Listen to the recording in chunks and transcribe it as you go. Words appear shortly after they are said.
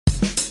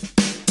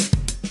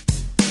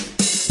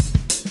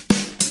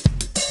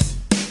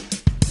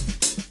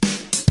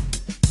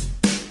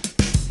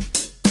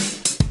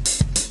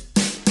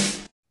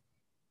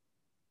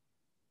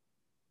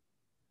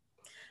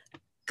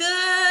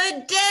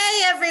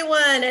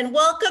everyone, and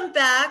welcome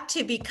back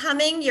to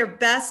Becoming Your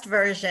Best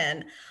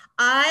Version.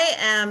 I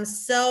am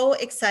so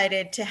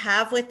excited to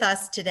have with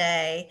us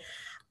today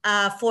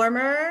a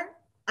former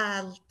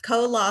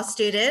co-law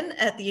student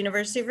at the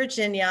University of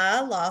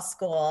Virginia Law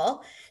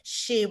School.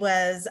 She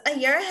was a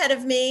year ahead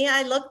of me.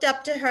 I looked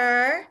up to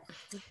her,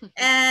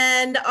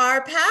 and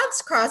our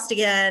paths crossed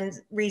again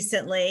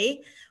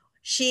recently.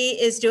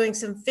 She is doing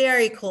some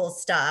very cool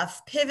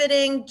stuff,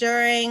 pivoting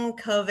during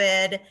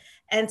COVID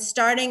and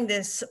starting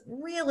this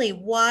really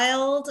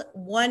wild,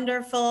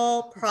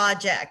 wonderful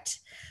project,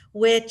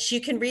 which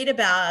you can read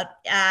about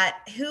at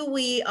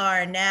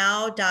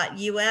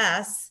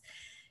whowearenow.us.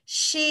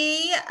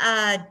 She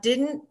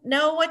didn't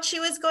know what she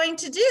was going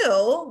to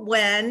do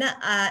when,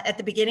 at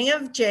the beginning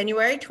of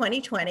January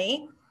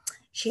 2020,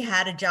 she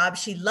had a job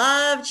she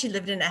loved. She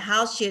lived in a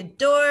house she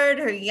adored.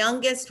 Her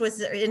youngest was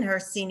in her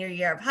senior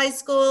year of high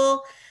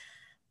school.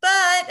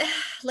 But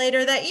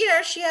later that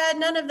year, she had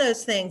none of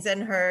those things,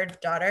 and her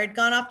daughter had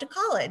gone off to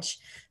college.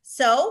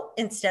 So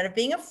instead of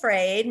being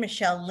afraid,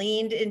 Michelle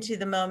leaned into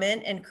the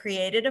moment and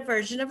created a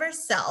version of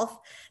herself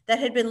that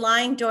had been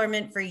lying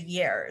dormant for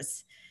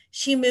years.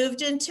 She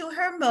moved into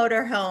her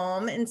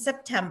motorhome in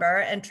September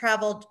and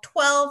traveled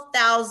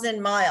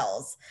 12,000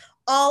 miles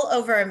all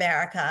over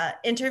America,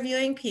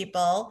 interviewing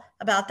people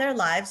about their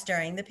lives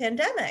during the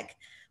pandemic.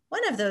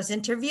 One of those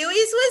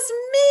interviewees was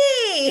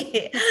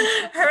me.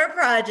 Her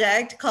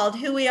project, called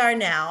Who We Are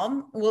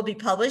Now, will be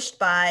published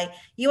by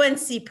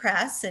UNC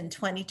Press in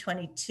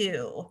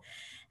 2022.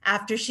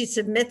 After she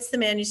submits the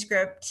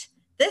manuscript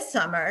this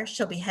summer,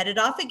 she'll be headed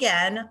off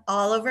again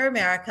all over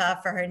America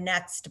for her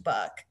next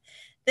book.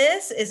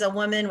 This is a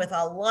woman with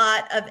a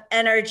lot of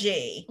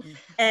energy,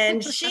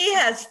 and she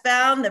has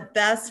found the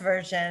best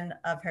version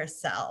of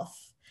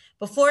herself.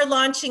 Before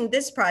launching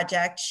this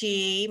project,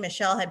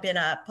 Michelle, had been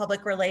a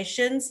public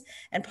relations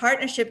and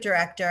partnership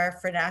director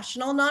for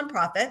national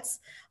nonprofits,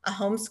 a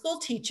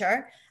homeschool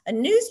teacher, a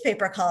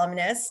newspaper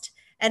columnist,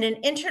 and an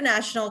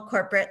international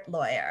corporate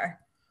lawyer.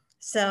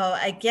 So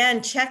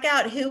again, check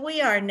out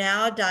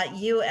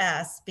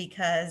whowearenow.us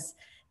because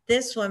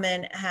this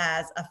woman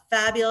has a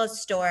fabulous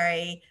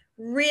story,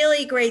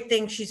 really great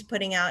things she's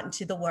putting out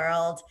into the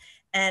world.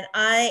 And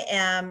I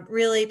am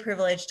really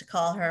privileged to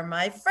call her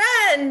my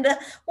friend.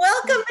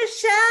 Welcome,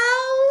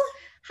 Michelle.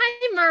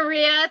 Hi,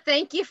 Maria.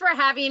 Thank you for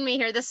having me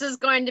here. This is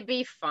going to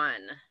be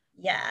fun.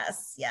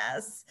 Yes,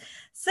 yes.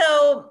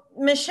 So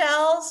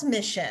Michelle's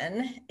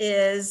mission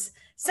is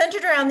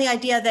centered around the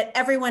idea that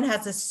everyone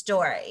has a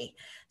story.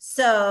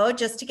 So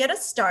just to get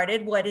us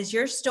started, what is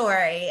your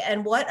story,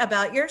 and what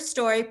about your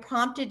story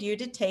prompted you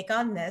to take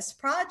on this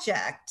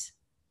project?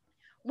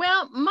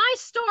 Well, my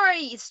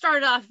story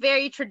started off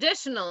very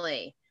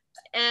traditionally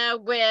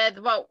with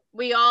what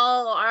we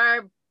all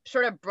are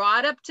sort of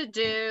brought up to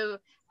do: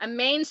 a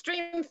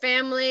mainstream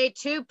family,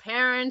 two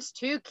parents,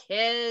 two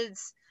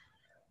kids,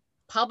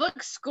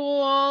 public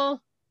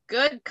school,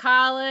 good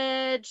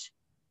college,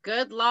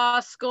 good law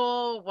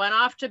school, went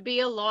off to be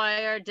a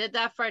lawyer, did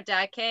that for a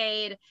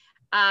decade,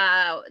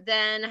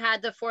 then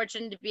had the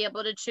fortune to be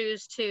able to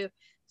choose to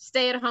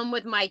stay at home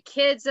with my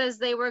kids as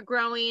they were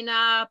growing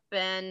up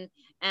and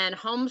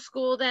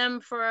homeschool them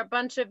for a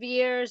bunch of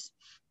years.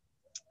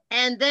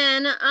 And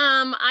then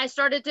I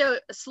started to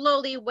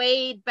slowly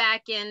wade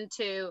back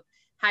into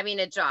having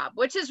a job,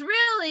 which is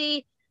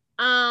really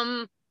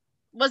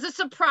was a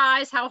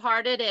surprise how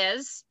hard it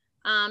is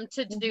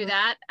to do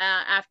that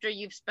after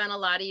you've spent a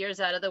lot of years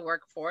out of the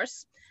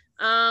workforce.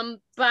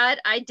 But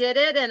I did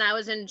it, and I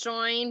was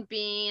enjoying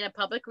being a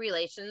public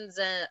relations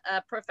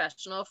a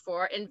professional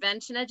for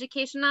invention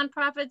education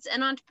nonprofits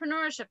and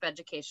entrepreneurship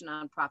education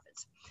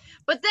nonprofits.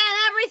 But then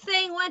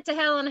everything went to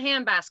hell in a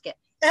handbasket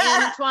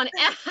in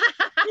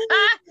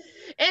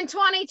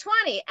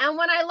 2020. And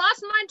when I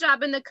lost my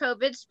job in the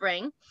COVID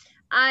spring,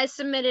 I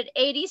submitted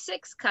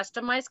 86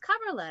 customized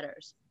cover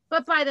letters.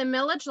 But by the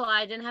middle of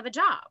July, I didn't have a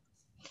job.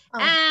 Oh.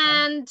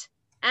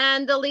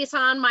 And the lease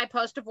on my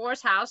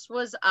post-divorce house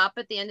was up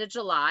at the end of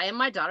July, and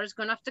my daughter's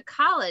going off to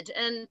college.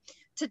 And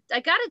I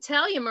got to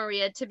tell you,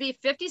 Maria, to be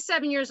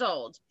 57 years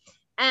old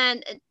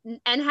and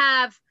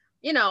have,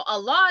 a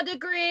law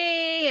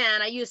degree,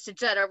 and I used to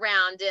jet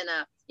around in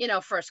a,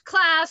 first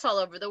class all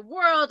over the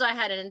world. I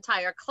had an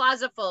entire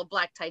closet full of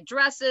black tie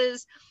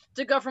dresses.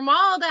 To go from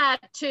all that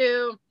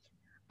to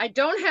I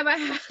don't have a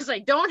house, I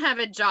don't have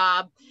a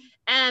job,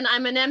 and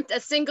I'm a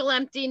single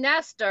empty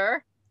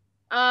nester,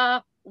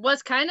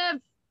 was kind of,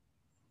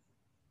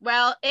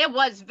 well, it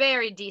was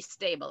very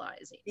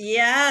destabilizing.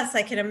 Yes,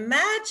 I can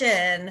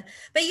imagine.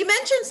 But you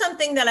mentioned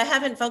something that I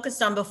haven't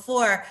focused on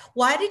before.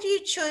 Why did you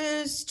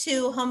choose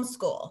to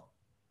homeschool?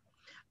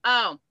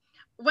 Oh,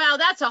 well,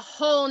 that's a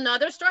whole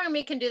nother story.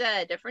 We can do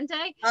that a different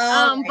day.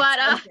 Oh, but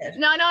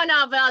no,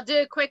 but I'll do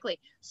it quickly.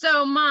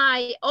 So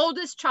my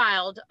oldest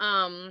child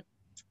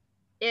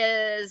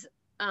is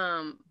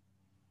an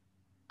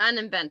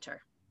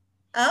inventor.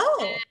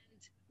 Oh. And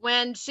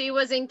when she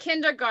was in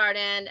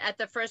kindergarten at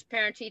the first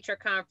parent-teacher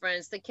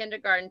conference, the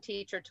kindergarten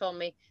teacher told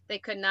me they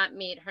could not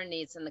meet her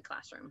needs in the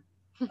classroom.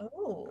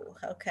 Oh,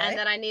 okay. And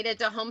that I needed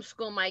to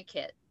homeschool my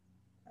kid.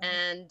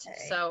 And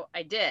Okay. so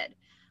I did.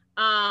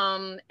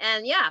 And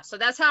yeah, so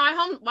that's how I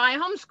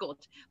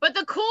homeschooled. But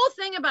the cool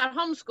thing about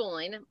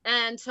homeschooling,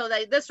 and so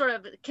this sort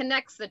of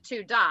connects the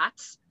two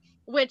dots,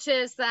 which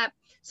is that,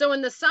 so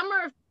in the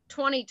summer of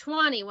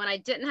 2020, when I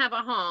didn't have a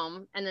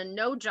home and then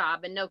no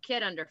job and no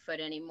kid underfoot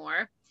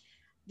anymore,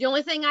 the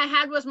only thing I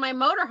had was my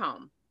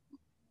motorhome,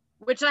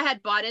 which I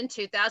had bought in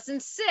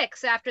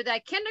 2006 after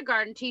that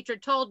kindergarten teacher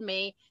told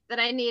me that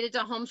I needed to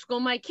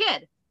homeschool my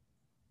kid.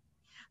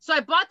 So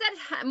I bought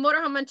that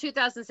motorhome in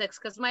 2006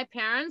 because my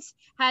parents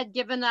had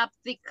given up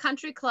the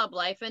country club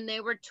life and they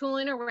were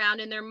tooling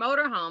around in their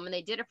motorhome, and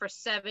they did it for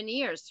 7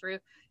 years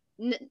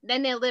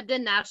then they lived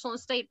in national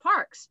and state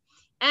parks.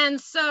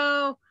 And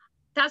so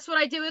that's what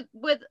I do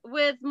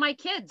with my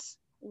kids.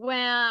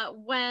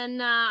 When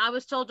I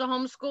was told to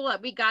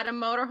homeschool, we got a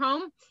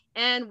motorhome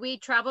and we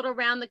traveled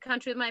around the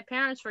country with my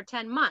parents for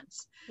 10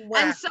 months.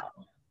 Wow.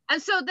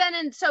 And so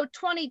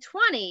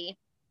 2020,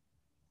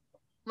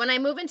 when I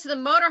move into the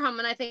motorhome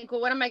and I think, well,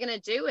 what am I going to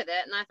do with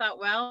it? And I thought,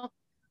 well,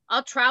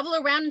 I'll travel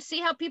around and see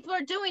how people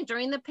are doing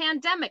during the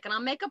pandemic, and I'll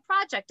make a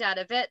project out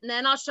of it. And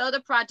then I'll show the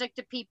project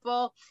to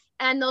people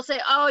and they'll say,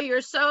 oh,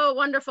 you're so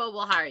wonderful,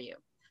 we'll hire you.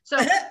 So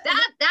that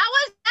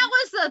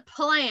was the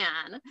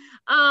plan.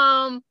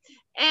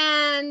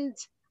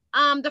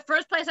 The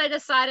first place I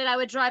decided I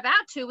would drive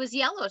out to was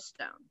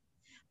Yellowstone,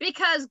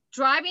 because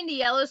driving to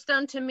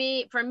Yellowstone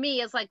for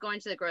me is like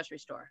going to the grocery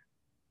store.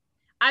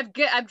 I've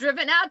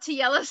driven out to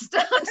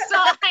Yellowstone,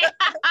 so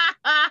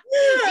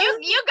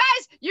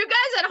you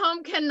guys at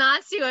home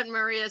cannot see what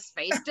Maria's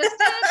face just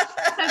did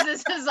because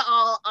this is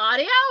all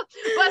audio,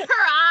 but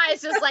her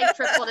eyes just like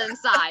tripled in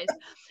size.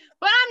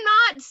 But I'm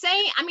not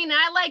saying, I mean,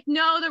 I like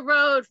know the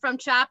road from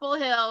Chapel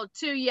Hill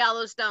to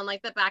Yellowstone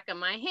like the back of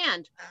my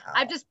hand. Wow.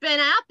 I've just been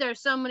out there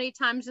so many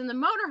times in the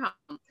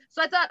motorhome.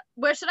 So I thought,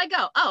 where should I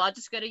go? Oh, I'll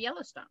just go to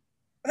Yellowstone.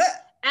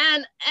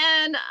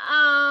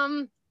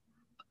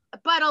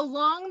 But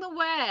along the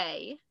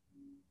way,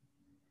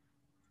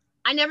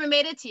 I never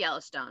made it to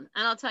Yellowstone,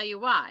 and I'll tell you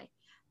why.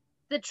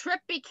 The trip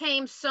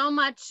became so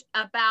much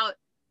about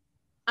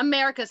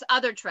America's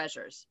other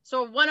treasures.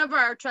 So one of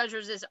our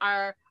treasures is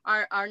our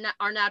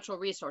natural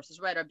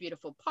resources, right? Our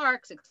beautiful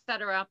parks,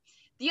 etc.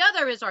 The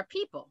other is our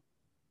people.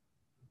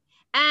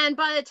 And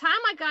by the time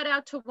I got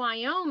out to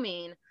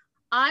Wyoming,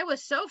 I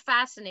was so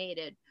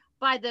fascinated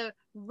by the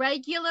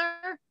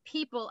regular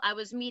people I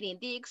was meeting,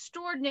 the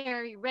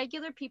extraordinary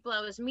regular people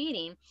I was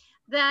meeting,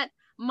 that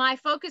my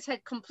focus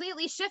had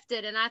completely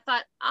shifted. And I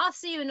thought, I'll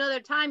see you another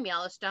time,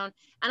 Yellowstone.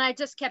 And I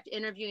just kept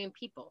interviewing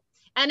people.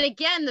 And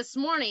again, this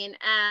morning,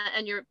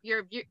 and your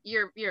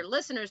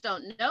listeners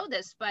don't know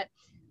this, but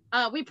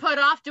we put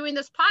off doing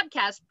this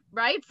podcast,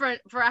 right, for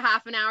a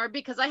half an hour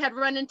because I had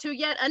run into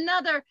yet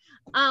another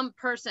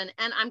person,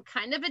 and I'm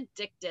kind of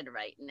addicted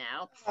right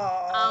now.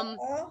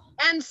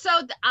 And so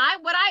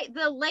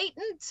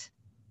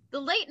the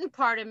latent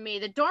part of me,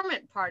 the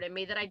dormant part of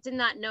me that I did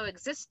not know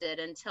existed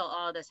until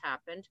all this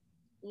happened,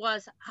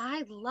 was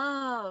I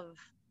love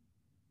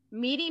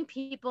meeting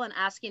people and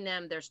asking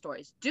them their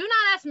stories. Do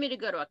not ask me to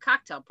go to a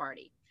cocktail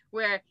party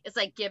where it's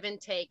like give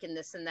and take and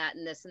this and that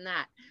and this and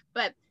that.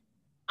 But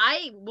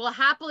I will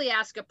happily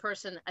ask a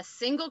person a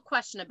single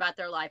question about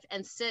their life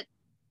and sit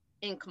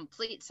in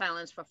complete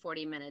silence for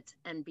 40 minutes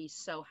and be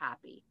so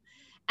happy.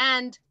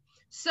 And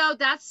so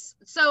this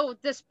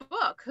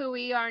book, Who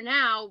We Are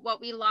Now,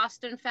 What We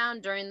Lost and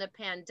Found During the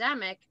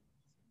Pandemic,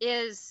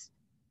 is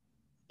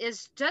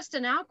just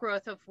an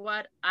outgrowth of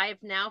what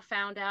I've now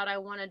found out I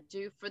want to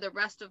do for the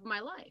rest of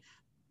my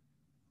life,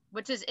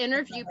 which is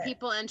interview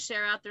people and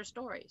share out their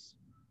stories.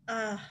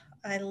 I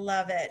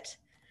love it.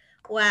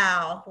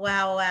 Wow,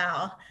 wow,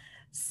 wow.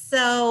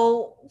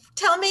 So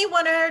tell me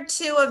one or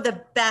two of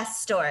the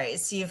best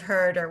stories you've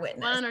heard or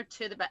witnessed. One or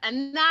two of the best.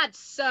 And that's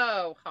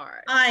so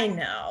hard. I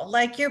know,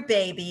 like your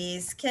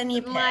babies. Can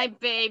you pick? My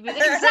babies.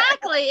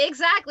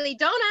 Exactly.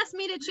 Don't ask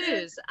me to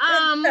choose.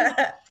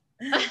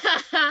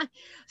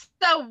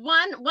 So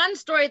one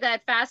story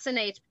that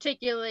fascinates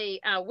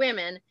particularly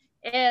women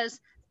is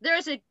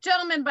there's a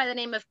gentleman by the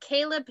name of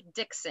Caleb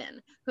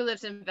Dixon who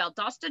lives in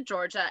Valdosta,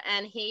 Georgia,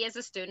 and he is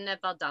a student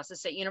at Valdosta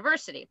State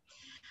University.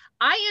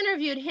 I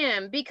interviewed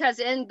him because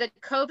in the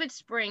COVID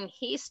spring,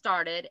 he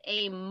started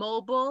a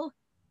mobile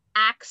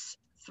axe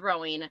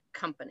throwing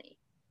company.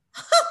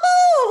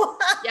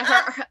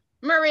 Yeah,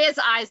 Maria's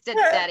eyes did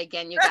that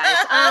again, you guys.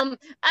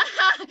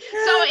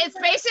 So it's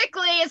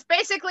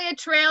basically a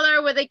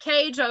trailer with a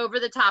cage over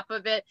the top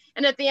of it,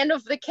 and at the end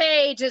of the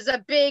cage is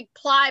a big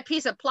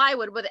piece of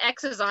plywood with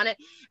X's on it,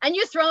 and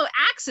you throw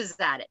axes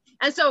at it.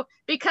 And so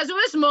because it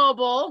was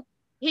mobile,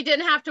 he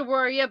didn't have to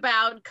worry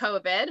about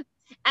COVID,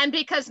 and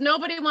because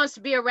nobody wants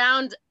to be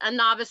around a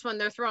novice when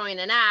they're throwing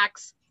an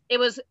axe, it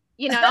was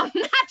naturally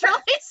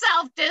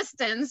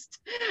self-distanced.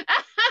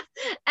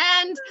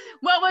 And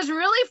what was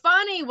really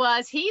funny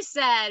was he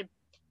said,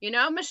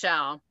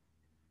 Michelle,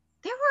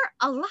 there were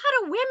a lot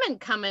of women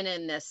coming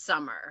in this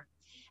summer,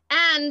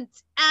 and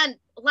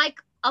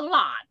like a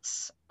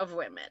lot of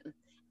women.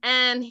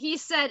 And he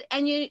said,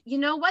 and you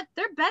know what?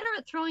 They're better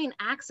at throwing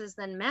axes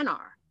than men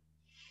are.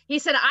 He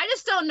said, I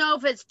just don't know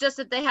if it's just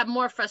that they have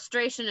more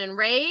frustration and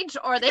rage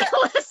or they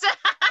listen.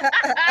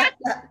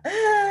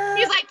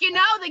 He's like,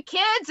 the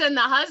kids and the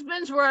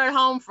husbands were at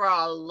home for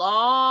a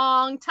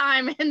long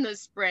time in the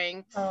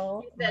spring.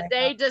 Oh, He said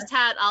they just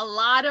had a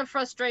lot of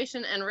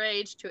frustration and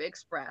rage to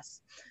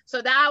express.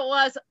 So that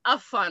was a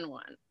fun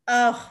one.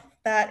 Oh,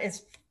 that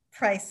is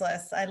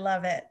priceless. I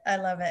love it. I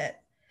love it.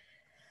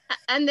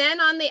 And then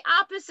on the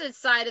opposite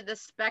side of the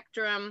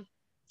spectrum,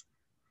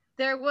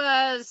 there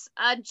was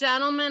a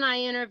gentleman I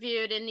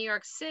interviewed in New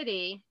York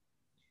City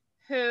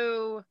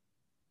who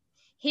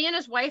he and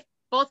his wife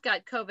both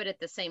got COVID at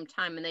the same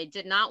time, and they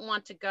did not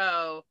want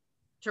to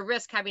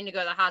risk having to go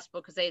to the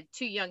hospital because they had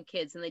 2 young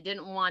kids, and they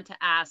didn't want to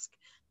ask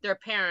their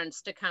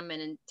parents to come in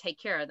and take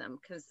care of them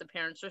because the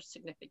parents are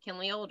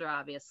significantly older,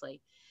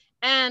 obviously.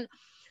 And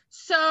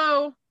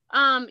so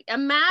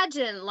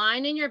imagine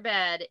lying in your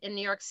bed in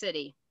New York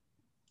City.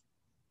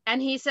 And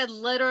he said,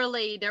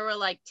 literally, there were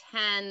like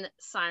 10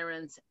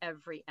 sirens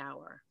every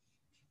hour,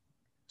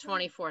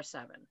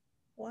 24/7.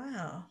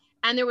 Wow.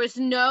 And there was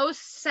no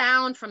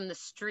sound from the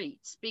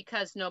streets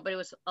because nobody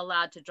was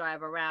allowed to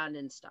drive around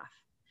and stuff.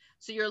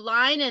 So you're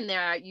lying in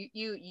there,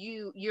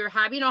 you're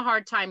having a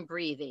hard time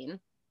breathing,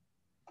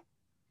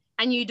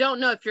 and you don't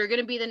know if you're going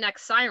to be the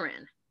next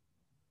siren.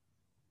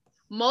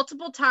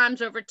 Multiple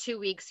times over 2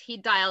 weeks, he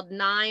dialed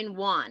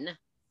 911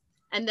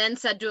 and then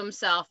said to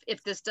himself,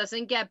 if this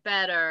doesn't get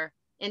better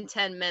in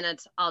 10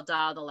 minutes, I'll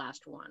dial the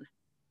last one.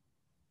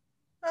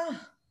 Oh.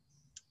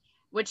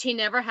 Which he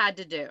never had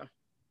to do.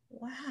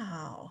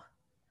 Wow.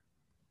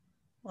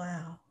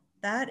 Wow.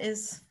 That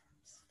is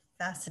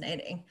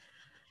fascinating.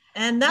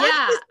 And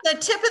that's the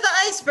tip of the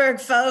iceberg,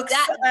 folks.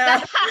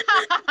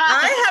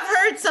 I have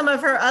heard some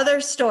of her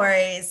other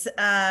stories,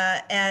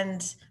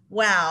 and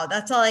wow,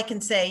 that's all I can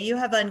say. You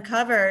have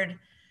uncovered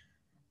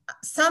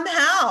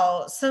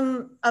somehow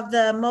some of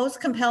the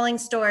most compelling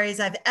stories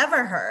I've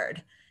ever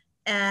heard.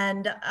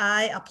 And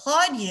I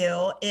applaud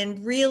you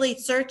in really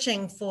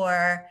searching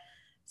for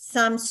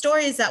some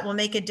stories that will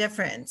make a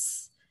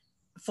difference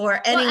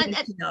for anyone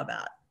to know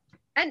about.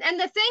 And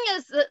the thing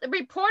is, the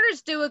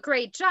reporters do a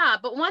great job.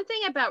 But one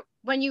thing about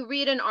when you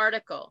read an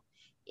article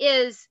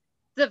is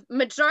the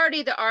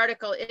majority of the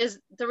article is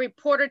the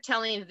reporter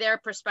telling their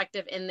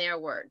perspective in their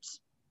words.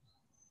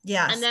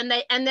 Yes. And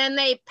then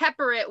they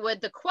pepper it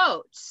with the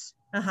quotes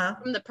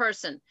from the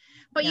person.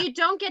 But you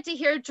don't get to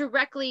hear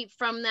directly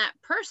from that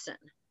person.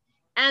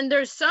 And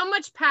there's so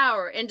much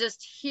power in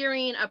just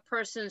hearing a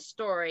person's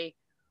story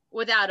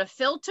without a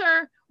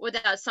filter,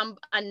 without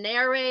a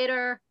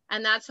narrator.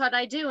 And that's what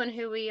I do in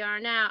Who We Are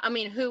Now.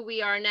 We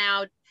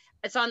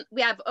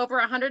have over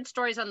 100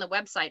 stories on the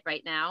website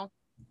right now,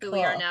 cool.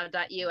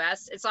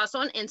 whowearenow.us. It's also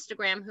on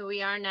Instagram, Who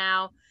We Are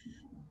Now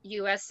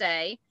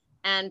USA,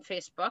 and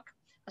Facebook.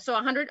 So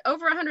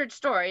over 100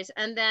 stories.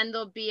 And then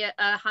there'll be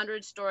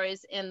 100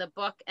 stories in the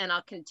book, and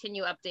I'll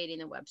continue updating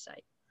the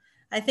website.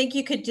 I think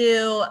you could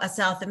do a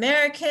South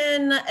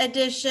American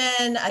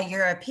edition, a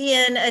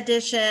European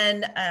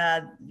edition.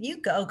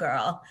 You go,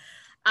 girl.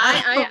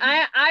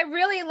 I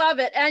really love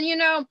it. And you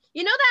know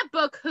that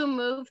book, Who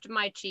Moved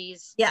My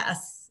Cheese?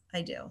 Yes,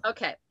 I do.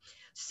 Okay.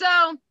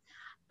 So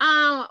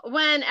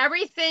when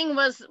everything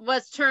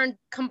was turned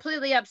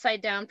completely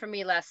upside down for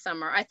me last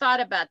summer, I thought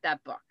about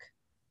that book.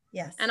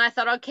 Yes. And I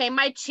thought, okay,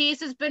 my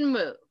cheese has been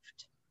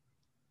moved.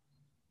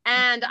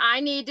 And I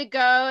need to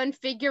go and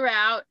figure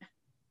out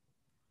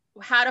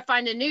how to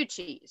find a new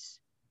cheese.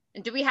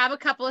 And do we have a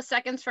couple of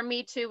seconds for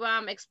me to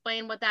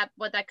explain what that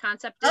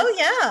concept is? Oh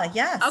yeah,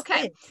 yes.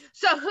 Okay. Please.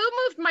 So Who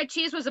Moved My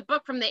Cheese was a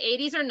book from the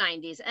 80s or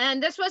 90s, and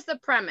this was the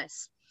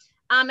premise.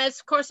 It's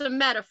of course a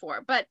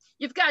metaphor, but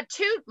you've got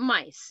 2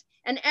 mice,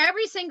 and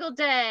every single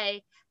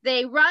day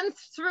they run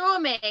through a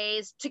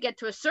maze to get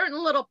to a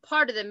certain little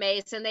part of the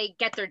maze, and they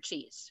get their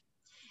cheese.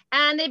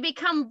 And they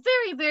become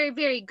very, very,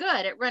 very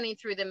good at running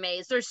through the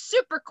maze. They're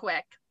super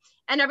quick.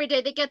 And every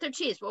day they get their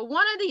cheese. Well,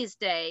 one of these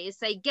days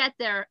they get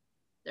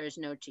there's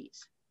no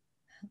cheese.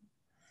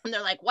 And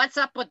they're like, what's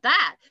up with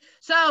that?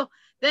 So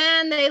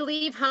then they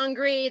leave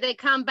hungry. They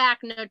come back,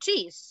 no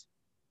cheese.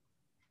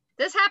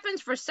 This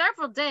happens for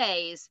several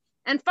days.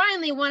 And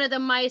finally, one of the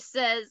mice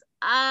says,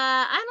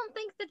 I don't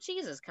think the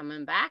cheese is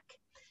coming back.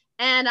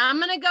 And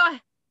I'm going to go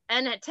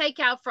and take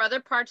out for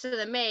other parts of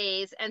the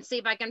maze and see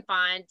if I can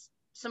find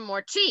some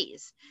more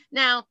cheese.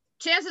 Now,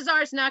 chances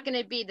are it's not going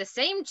to be the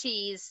same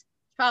cheese.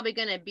 Probably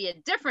going to be a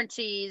different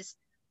cheese,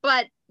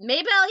 but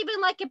maybe I'll even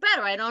like it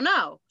better. I don't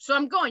know. So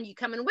I'm going, you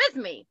coming with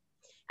me?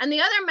 And the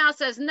other mouse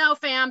says, no,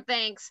 fam,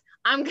 thanks.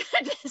 I'm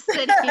going to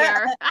sit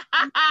here.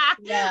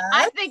 Yes.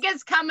 I think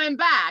it's coming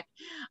back.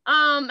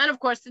 And of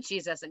course the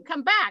cheese doesn't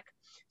come back.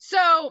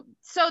 So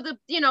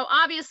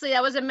obviously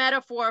that was a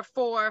metaphor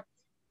for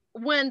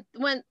when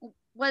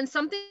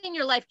something in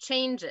your life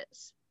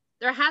changes,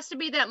 there has to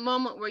be that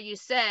moment where you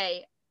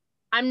say,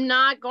 I'm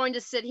not going to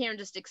sit here and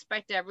just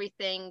expect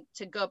everything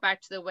to go back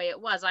to the way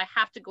it was. I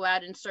have to go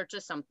out in search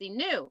of something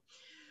new.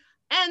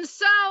 And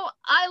so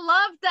I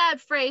love that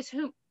phrase,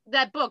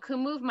 that book, Who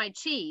Moved My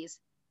Cheese?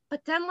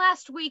 But then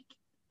last week,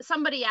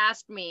 somebody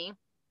asked me,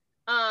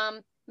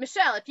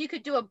 Michelle, if you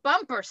could do a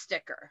bumper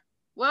sticker,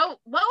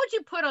 well, what would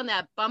you put on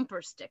that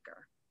bumper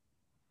sticker?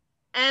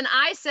 And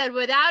I said,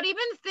 without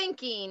even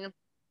thinking,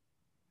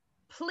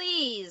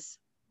 please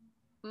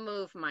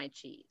move my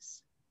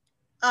cheese.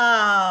 Oh,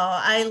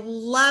 I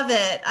love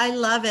it. I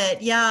love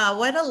it. Yeah,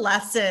 what a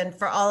lesson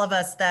for all of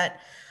us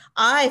that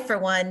I, for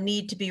one,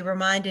 need to be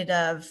reminded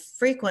of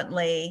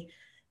frequently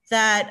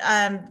that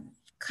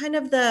kind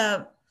of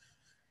the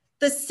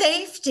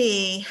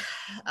safety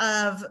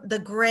of the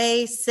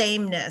gray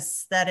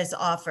sameness that is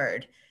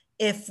offered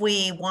if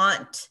we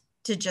want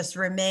to just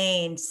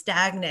remain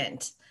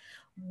stagnant,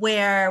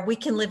 where we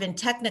can live in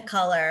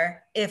technicolor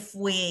if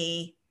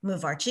we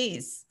move our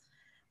cheese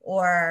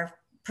or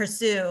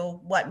pursue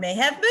what may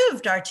have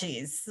moved our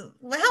cheese,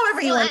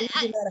 however you Well, want to use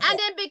the and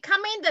metaphor. in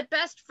becoming the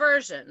best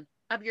version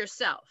of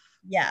yourself.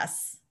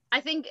 Yes.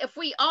 I think if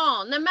we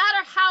all, no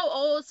matter how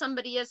old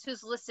somebody is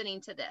who's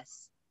listening to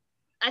this,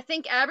 I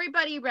think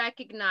everybody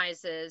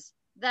recognizes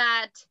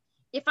that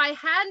if I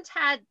hadn't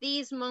had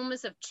these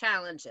moments of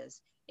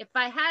challenges, if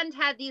I hadn't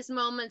had these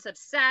moments of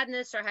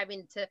sadness or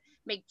having to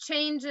make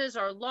changes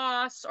or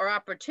loss or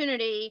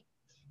opportunity,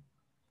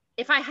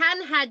 if I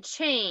hadn't had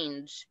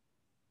change,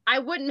 I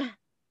wouldn't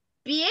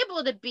be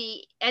able to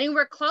be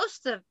anywhere close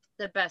to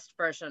the best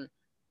version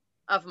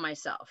of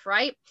myself,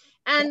 right?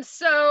 And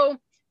so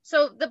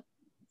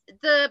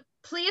the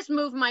please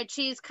move my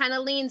cheese kind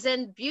of leans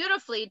in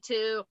beautifully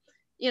to,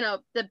 you know,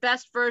 the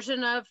best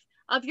version of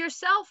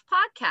yourself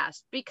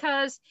podcast,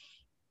 because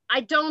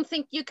I don't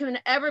think you can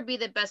ever be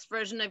the best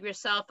version of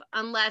yourself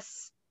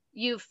unless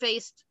you've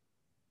faced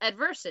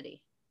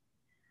adversity.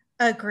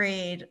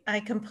 Agreed. I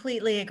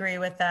completely agree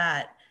with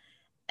that.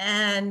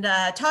 And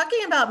talking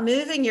about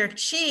moving your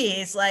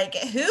cheese, like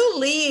who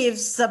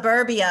leaves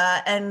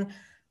suburbia and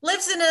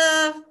lives in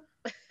a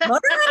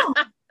motorhome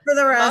for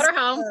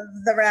Motorhome.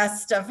 the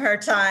rest of her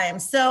time?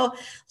 So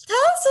tell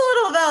us a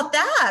little about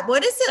that.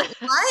 What is it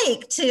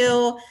like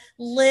to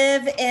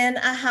live in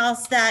a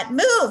house that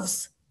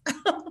moves?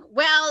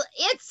 Well,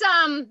 it's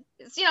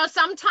you know,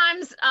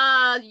 sometimes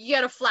you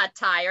get a flat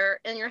tire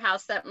in your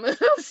house that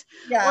moves,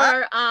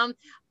 Yeah. or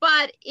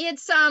but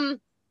it's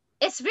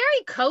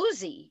very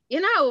cozy.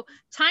 You know,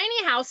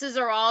 tiny houses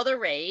are all the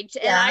rage,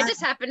 and I Yeah.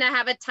 just happen to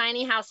have a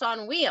tiny house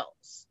on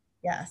wheels.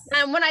 Yes.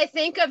 And when I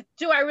think of,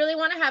 do I really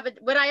want to have it?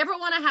 Would I ever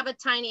want to have a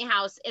tiny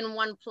house in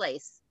one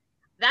place?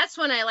 That's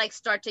when I like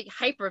start to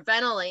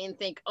hyperventilate and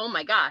think, oh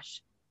my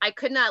gosh, I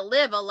could not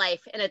live a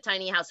life in a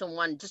tiny house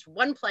in just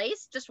one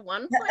place, just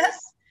one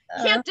place.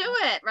 Uh, Can't do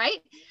it, right?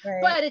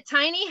 right. But a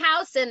tiny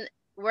house and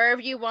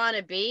wherever you want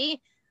to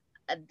be,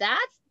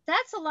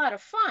 that's a lot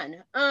of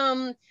fun.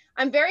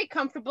 I'm very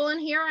comfortable in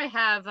here. I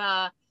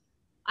have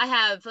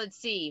let's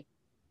see,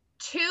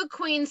 two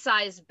queen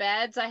size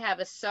beds. I have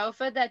a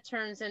sofa that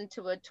turns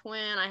into a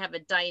twin. I have a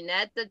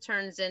dinette that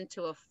turns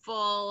into a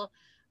full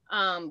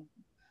um,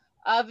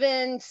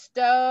 oven,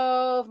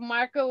 stove,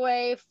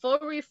 microwave, full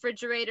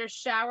refrigerator,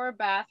 shower,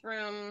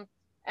 bathroom,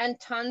 and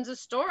tons of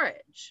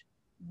storage.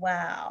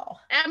 Wow.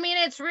 I mean,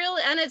 it's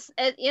really, and it's,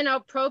 you know,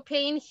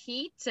 propane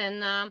heat,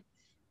 and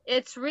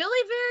it's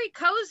really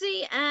very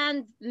cozy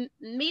and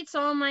meets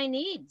all my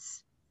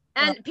needs.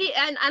 Well,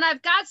 And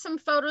I've got some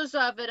photos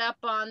of it up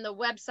on the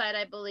website,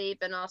 I believe,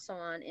 and also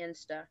on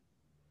Insta.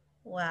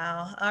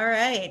 wow. All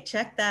right.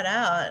 Check that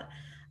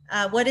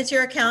out. What is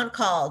your account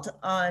called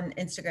on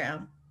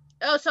Instagram?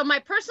 Oh, so my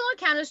personal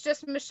account is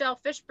just Michelle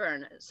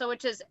Fishburne. So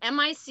which is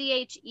Michelle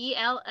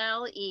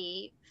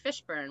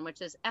Fishburne,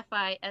 which is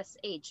Fishburne.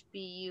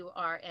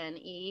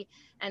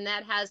 And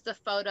that has the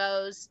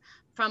photos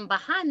from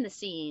behind the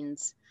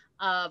scenes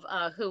of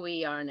who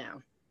we are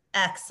now.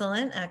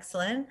 Excellent.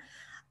 Excellent.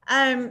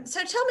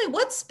 So tell me,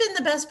 what's been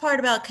the best part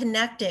about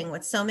connecting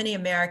with so many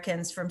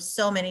Americans from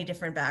so many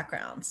different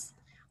backgrounds?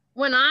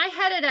 When I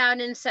headed out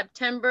in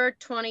September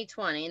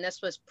 2020, and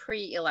this was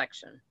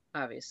pre-election,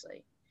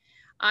 obviously,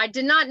 I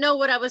did not know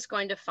what I was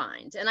going to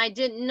find. And I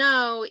didn't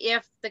know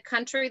if the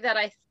country that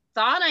I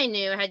thought I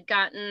knew had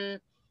gotten,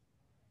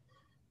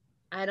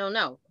 I don't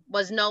know,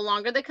 was no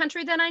longer the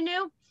country that I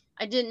knew.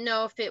 I didn't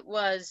know if it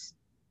was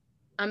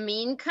a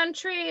mean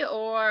country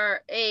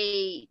or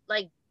a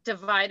like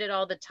divided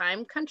all the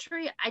time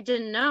country. I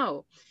didn't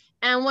know.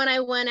 And when I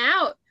went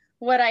out,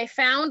 what I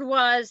found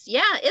was,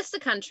 yeah, it's the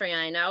country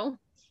I know.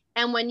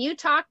 And when you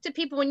talk to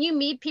people, when you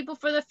meet people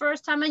for the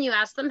first time and you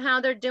ask them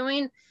how they're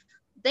doing,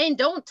 they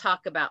don't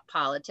talk about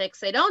politics.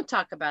 They don't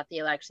talk about the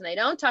election. They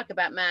don't talk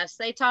about masks.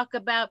 They talk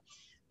about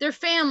their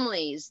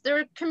families,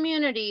 their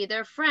community,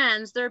 their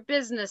friends, their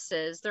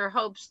businesses, their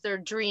hopes, their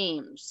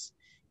dreams.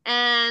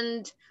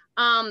 And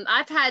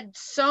I've had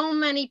so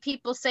many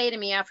people say to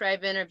me after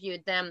I've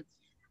interviewed them,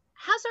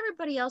 how's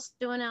everybody else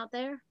doing out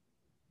there?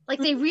 Like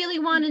they really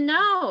want to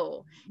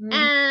know. Mhm.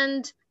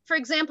 And for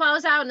example, I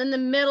was out in the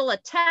middle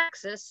of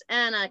Texas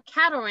and a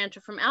cattle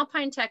rancher from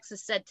Alpine,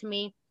 Texas said to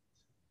me,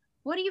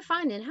 what are you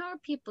finding? How are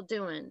people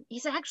doing?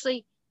 He's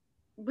actually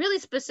really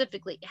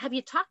specifically, have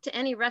you talked to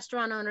any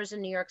restaurant owners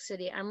in New York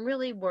City? I'm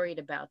really worried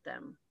about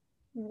them.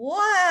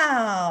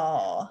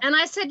 Wow. And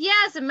I said, yeah,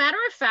 as a matter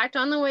of fact,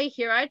 on the way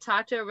here, I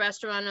talked to a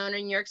restaurant owner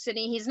in New York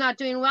City. He's not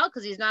doing well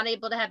because he's not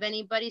able to have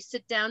anybody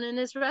sit down in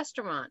his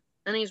restaurant,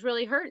 and he's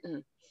really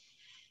hurting.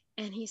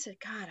 And he said,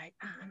 God,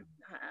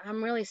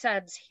 I'm really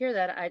sad to hear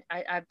that.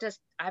 I've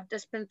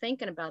just been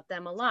thinking about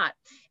them a lot.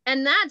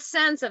 And that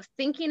sense of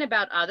thinking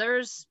about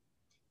others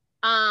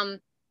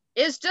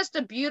is just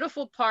a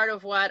beautiful part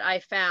of what I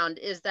found,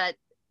 is that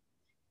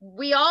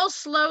we all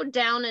slowed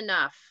down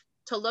enough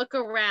to look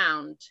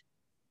around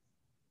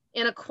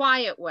in a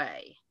quiet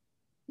way,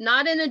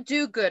 not in a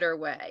do-gooder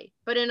way,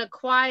 but in a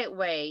quiet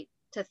way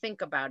to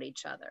think about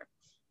each other.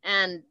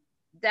 And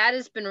that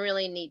has been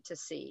really neat to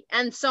see.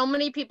 And so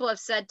many people have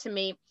said to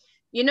me,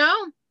 you know,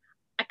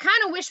 I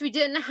kind of wish we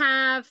didn't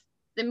have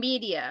the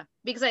media,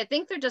 because I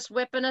think they're just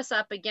whipping us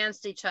up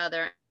against each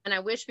other. And I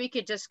wish we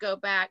could just go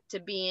back to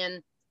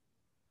being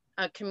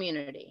a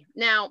community.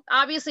 Now,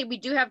 obviously, we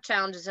do have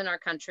challenges in our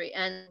country,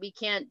 and we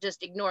can't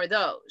just ignore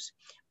those.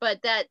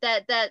 But that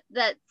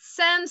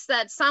sense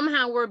that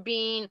somehow we're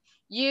being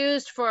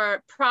used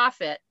for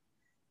profit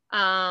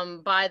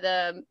by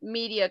the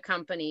media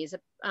companies,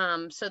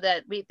 so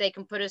that they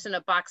can put us in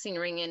a boxing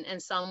ring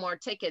and sell more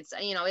tickets,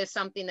 you know, is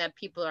something that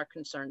people are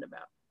concerned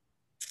about.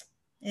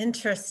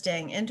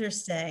 Interesting,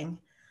 interesting.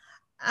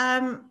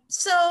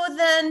 So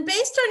then,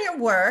 based on your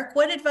work,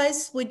 what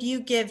advice would you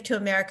give to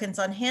Americans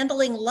on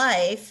handling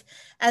life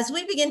as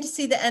we begin to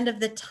see the end of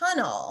the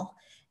tunnel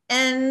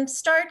and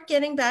start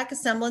getting back a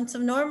semblance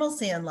of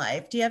normalcy in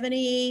life? Do you have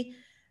any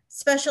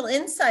special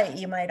insight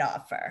you might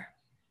offer?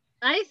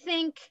 I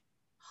think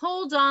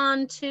hold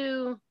on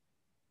to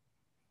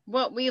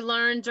what we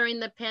learned during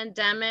the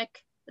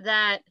pandemic,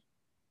 that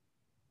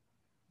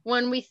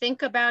when we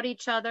think about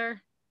each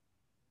other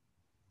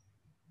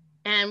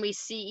and we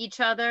see each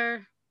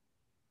other,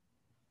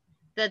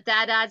 that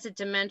adds a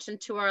dimension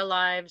to our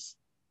lives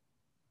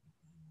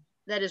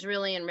that is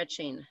really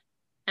enriching.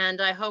 And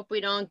I hope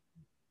we don't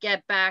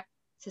get back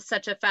to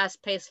such a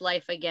fast-paced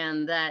life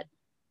again that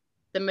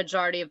the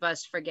majority of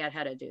us forget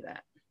how to do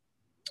that.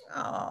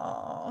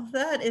 Oh,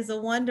 that is a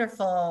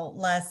wonderful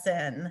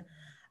lesson.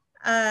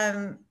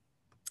 Um,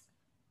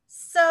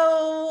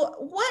 so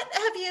what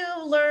have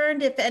you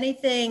learned, if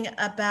anything,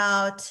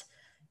 about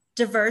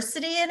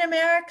diversity in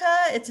America,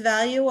 its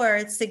value or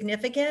its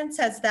significance?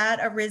 Has that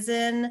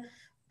arisen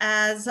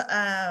as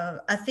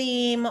a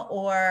theme,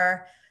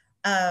 or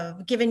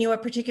given you a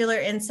particular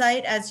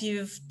insight as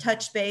you've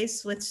touched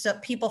base with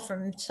people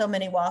from so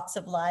many walks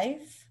of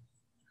life?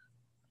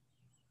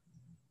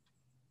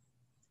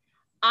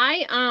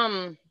 I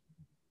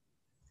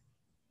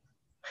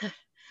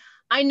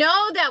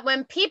know that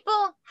when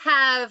people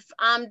have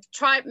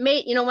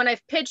when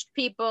I've pitched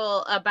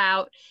people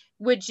about,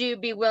 would you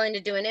be willing to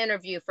do an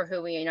interview for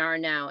Who We Are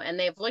Now, and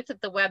they've looked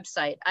at the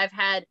website, I've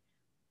had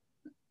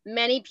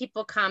many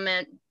people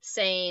comment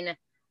saying,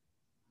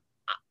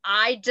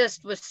 I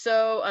just was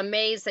so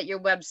amazed that your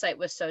website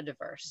was so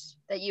diverse,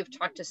 that you've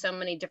talked to so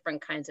many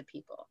different kinds of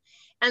people.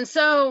 And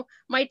so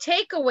my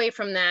takeaway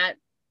from that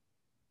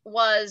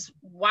was,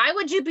 why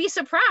would you be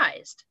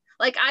surprised?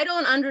 Like, I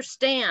don't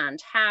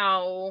understand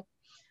how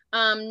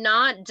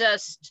not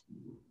just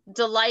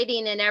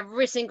delighting in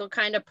every single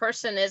kind of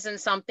person isn't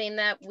something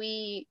that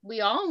we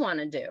all want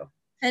to do.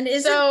 And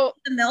isn't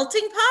the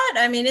melting pot?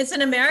 I mean,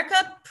 isn't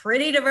America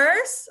pretty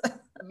diverse?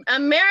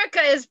 America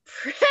is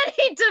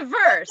pretty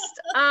diverse.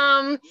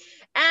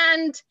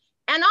 And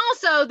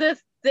also the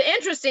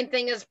interesting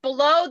thing is,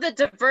 below the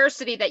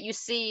diversity that you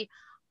see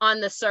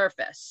on the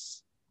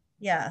surface,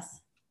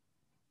 yes,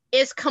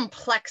 is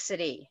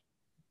complexity.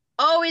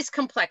 Always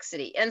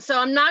complexity. And so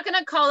I'm not going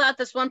to call out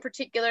this one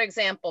particular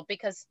example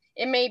because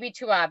it may be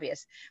too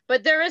obvious,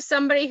 but there is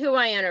somebody who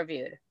I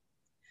interviewed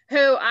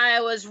who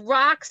I was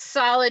rock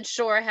solid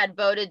sure had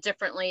voted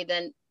differently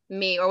than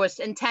me, or was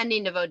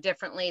intending to vote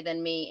differently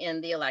than me in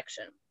the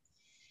election.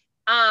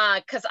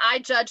 Because I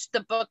judged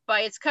the book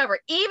by its cover,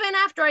 even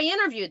after I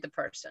interviewed the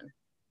person.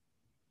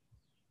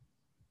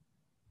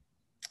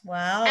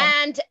 Wow.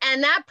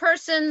 And that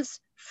person's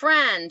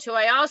friend, who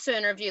I also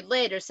interviewed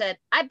later, said,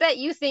 I bet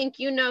you think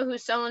you know who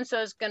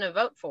so-and-so is going to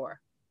vote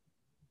for.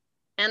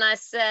 And I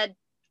said,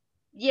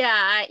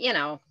 yeah,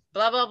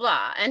 blah, blah,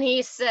 blah. And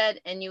he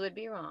said, and you would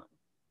be wrong.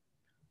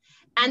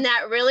 And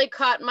that really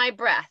caught my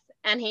breath.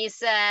 And he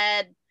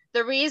said,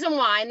 the reason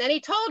why, and then he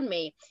told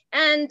me.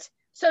 And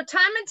so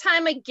time and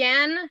time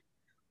again,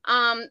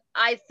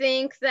 I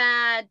think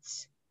that,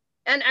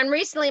 and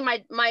recently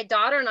my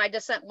daughter and I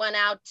just went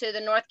out to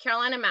the North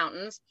Carolina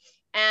mountains,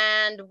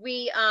 and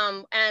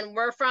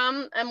we're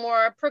from a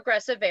more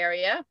progressive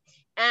area,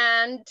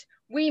 and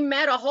we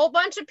met a whole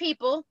bunch of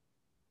people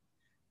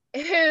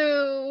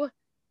who,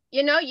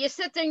 you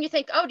sit there and you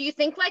think, oh, do you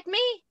think like me?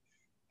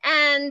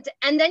 And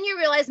then you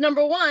realize,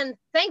 number one,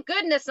 thank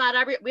goodness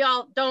we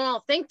all don't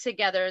all think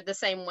together the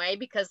same way,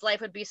 because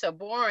life would be so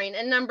boring.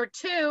 And number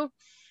two,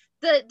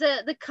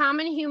 the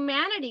common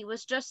humanity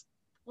was just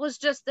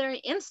there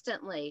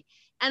instantly.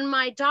 And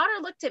my daughter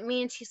looked at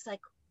me and she's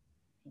like,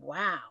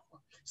 wow.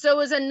 So it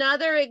was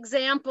another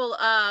example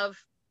of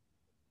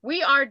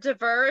We are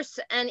diverse,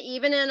 and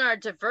even in our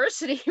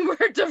diversity,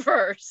 we're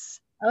diverse.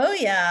 Oh,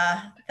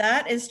 yeah,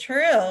 that is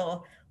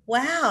true.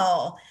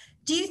 Wow.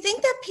 Do you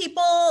think that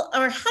people,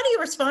 or how do you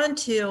respond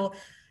to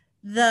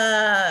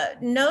the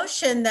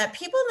notion that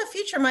people in the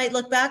future might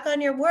look back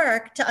on your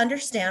work to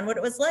understand what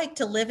it was like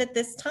to live at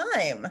this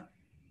time?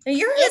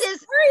 You're a It is.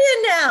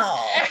 historian now.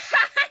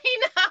 I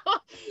know.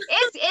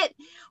 It's it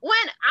when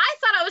I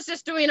thought I was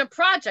just doing a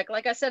project,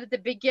 like I said at the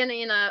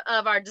beginning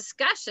of our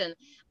discussion.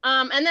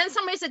 And then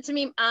somebody said to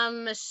me,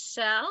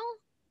 Michelle,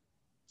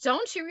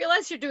 don't you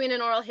realize you're doing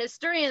an oral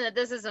history and that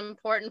this is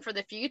important for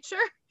the future?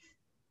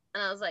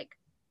 And I was like,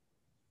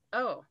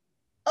 oh,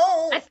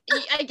 Oh,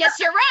 I guess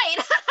you're right.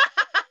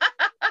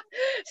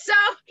 So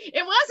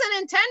it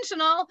wasn't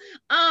intentional.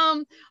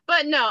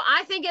 But no,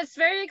 I think it's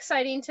very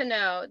exciting to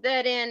know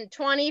that in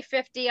 20,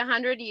 50,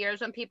 100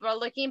 years, when people are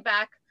looking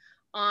back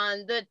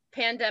on the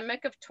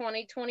pandemic of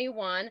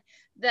 2021,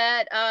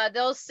 that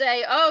they'll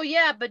say, oh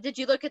yeah, but did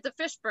you look at the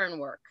Fishburne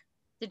work?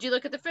 Did you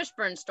look at the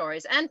Fishburne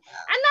stories? And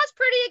that's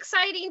pretty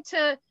exciting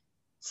to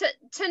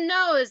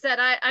know, is that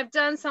I've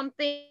done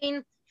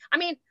something. I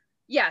mean,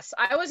 yes,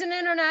 I was an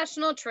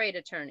international trade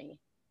attorney.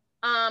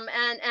 And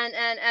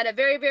at a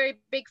very, very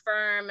big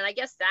firm. And I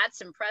guess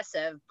that's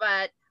impressive,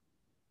 but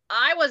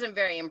I wasn't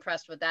very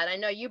impressed with that. I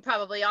know you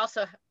probably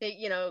also,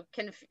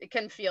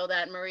 can feel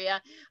that,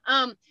 Maria.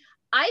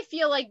 I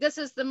feel like this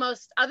is the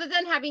most, other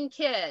than having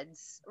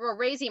kids or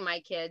raising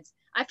my kids,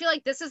 I feel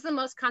like this is the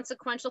most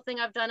consequential thing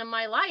I've done in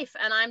my life.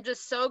 And I'm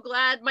just so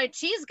glad my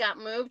cheese got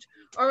moved,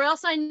 or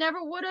else I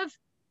never would have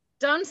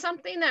done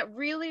something that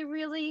really,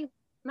 really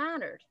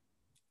mattered.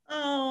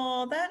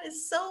 oh, that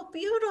is so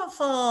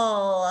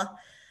beautiful.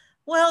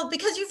 Well,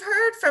 because you've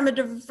heard from a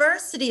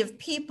diversity of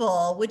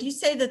people, would you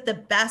say that the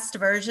best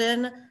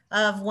version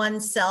of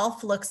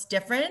oneself looks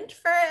different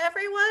for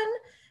everyone?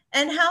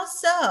 And how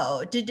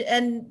so?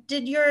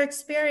 Did your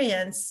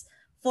experience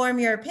form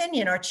your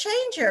opinion or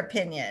change your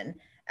opinion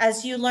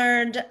as you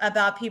learned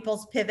about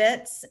people's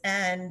pivots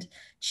and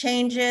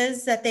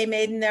changes that they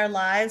made in their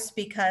lives,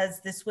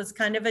 because this was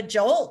kind of a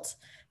jolt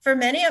for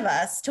many of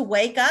us to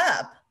wake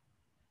up?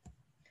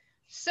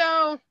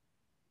 So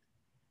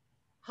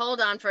hold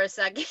on for a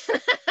second.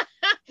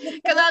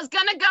 Because I was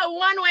gonna go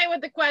one way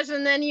with the question,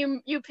 and then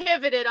you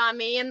pivoted on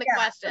me in the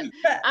question.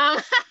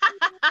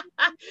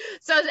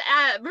 So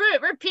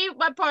repeat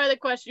what part of the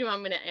question you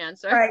want me to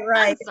answer.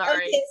 Right. I'm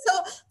sorry. Okay,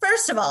 so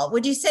first of all,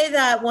 would you say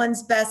that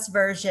one's best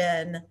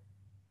version,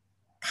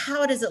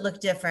 how does it look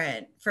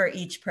different for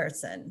each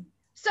person?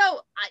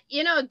 So,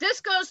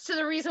 this goes to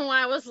the reason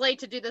why I was late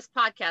to do this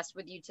podcast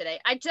with you today.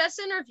 I just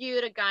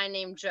interviewed a guy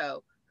named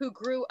Joe who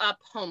grew up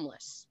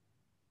homeless.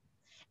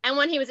 And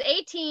when he was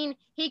 18,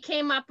 he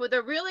came up with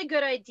a really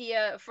good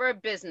idea for a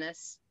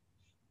business.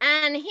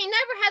 And he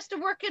never has to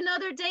work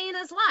another day in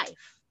his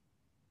life.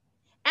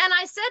 And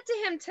I said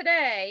to him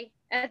today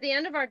at the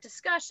end of our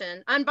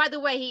discussion, and by the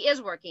way, he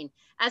is working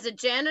as a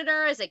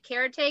janitor, as a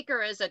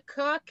caretaker, as a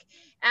cook,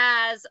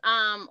 as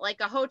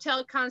like a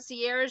hotel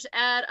concierge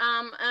at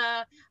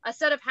a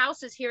set of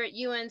houses here at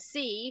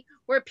UNC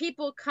where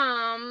people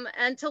come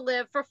and to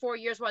live for 4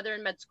 years while they're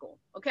in med school.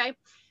 Okay.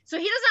 So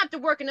he doesn't have to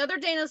work another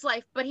day in his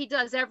life, but he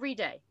does every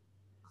day.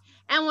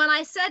 And when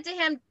I said to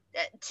him,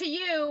 to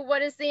you,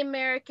 what is the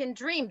American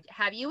dream?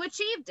 Have you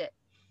achieved it?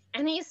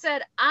 And he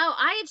said, oh,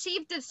 I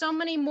achieved it so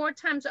many more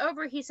times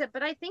over. He said,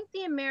 but I think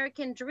the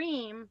American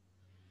dream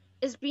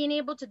is being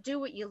able to do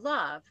what you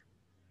love.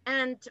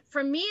 And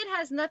for me, it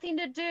has nothing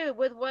to do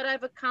with what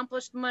I've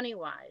accomplished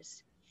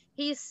money-wise.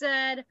 He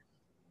said,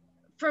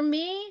 for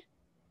me,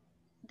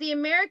 the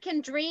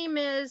American dream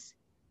is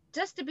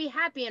just to be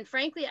happy. And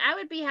frankly, I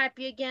would be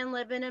happy again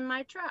living in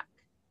my truck.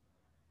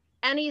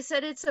 And he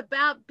said, it's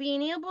about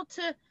being able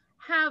to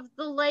have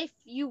the life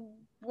you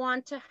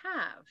want to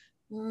have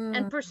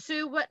and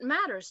pursue what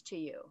matters to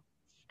you.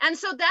 And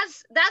so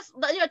that's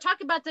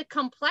talk about the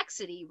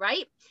complexity,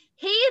 right?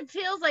 He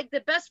feels like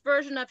the best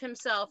version of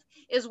himself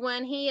is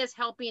when he is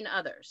helping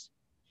others.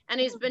 And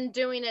he's been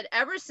doing it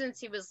ever since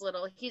he was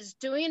little. He's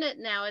doing it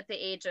now at the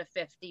age of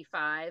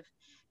 55.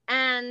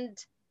 And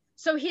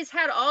so he's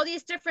had all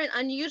these different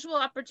unusual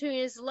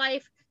opportunities in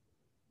life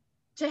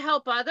to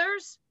help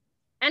others.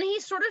 And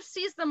he sort of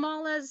sees them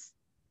all as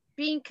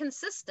being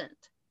consistent.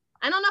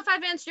 I don't know if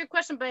I've answered your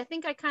question, but I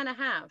think I kind of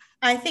have.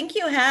 I think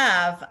you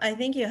have.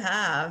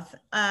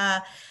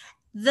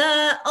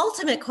 The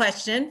ultimate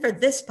question for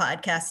this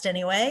podcast,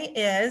 anyway,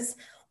 is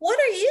what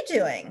are you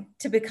doing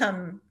to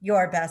become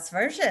your best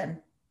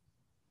version?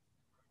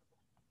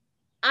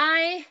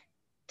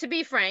 To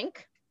be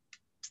frank,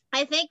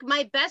 I think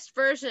my best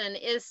version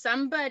is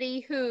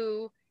somebody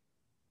who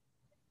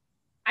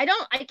I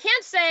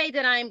can't say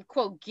that I'm,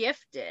 quote,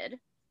 gifted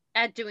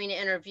at doing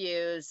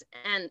interviews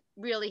and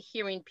really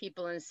hearing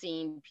people and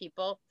seeing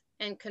people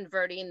and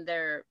converting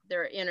their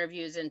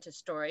interviews into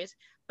stories,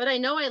 but I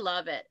know I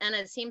love it and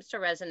it seems to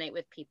resonate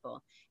with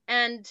people.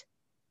 But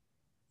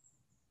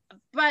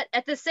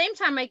at the same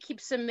time, I keep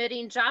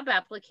submitting job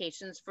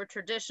applications for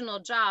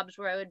traditional jobs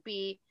where I would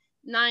be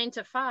 9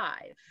 to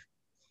 5.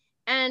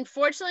 And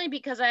fortunately,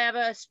 because I have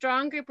a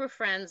strong group of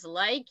friends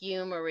like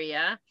you,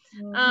 Maria,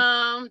 Mhm.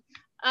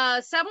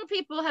 um, several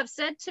people have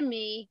said to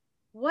me,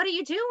 "What are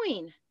you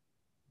doing?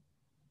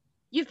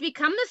 You've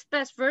become this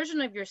best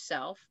version of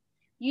yourself.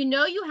 You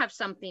know you have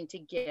something to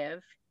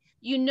give.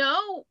 You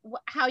know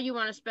how you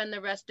want to spend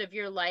the rest of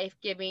your life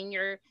giving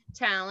your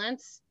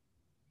talents,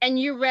 and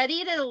you're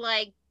ready to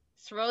like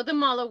throw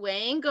them all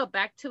away and go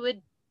back to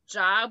a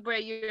job where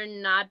you're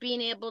not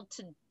being able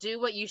to do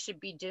what you should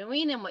be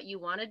doing and what you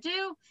want to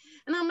do."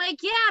 And I'm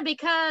like, yeah,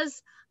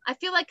 because I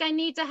feel like I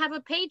need to have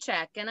a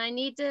paycheck and I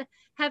need to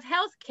have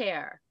health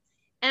care.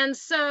 And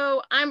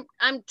so I'm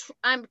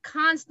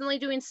constantly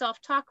doing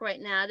self-talk right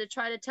now to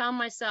try to tell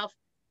myself,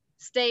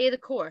 stay the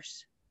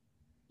course.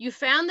 You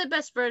found the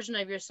best version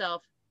of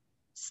yourself,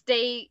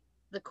 stay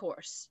the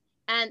course.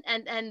 And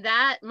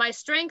that my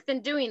strength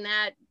in doing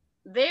that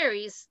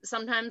varies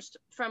sometimes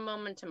from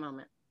moment to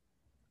moment.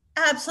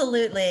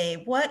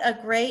 Absolutely. What a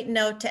great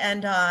note to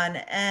end on.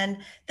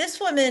 And this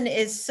woman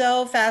is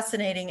so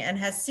fascinating and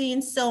has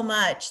seen so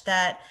much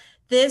that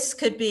this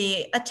could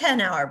be a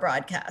 10-hour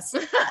broadcast.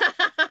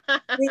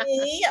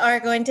 We are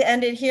going to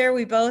end it here.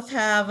 We both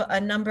have a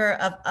number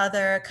of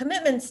other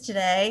commitments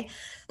today.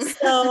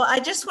 So I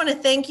just want to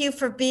thank you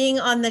for being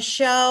on the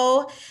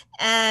show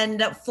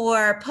and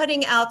for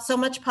putting out so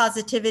much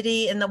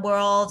positivity in the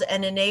world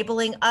and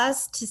enabling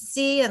us to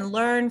see and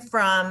learn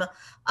from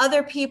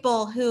other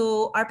people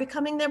who are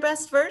becoming their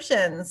best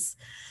versions.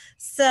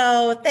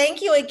 So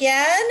thank you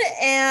again,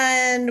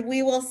 and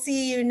we will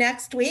see you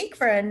next week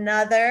for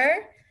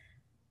another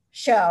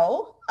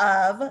show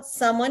of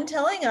someone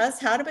telling us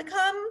how to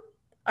become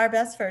our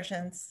best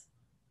versions.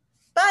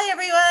 Bye,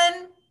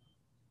 everyone.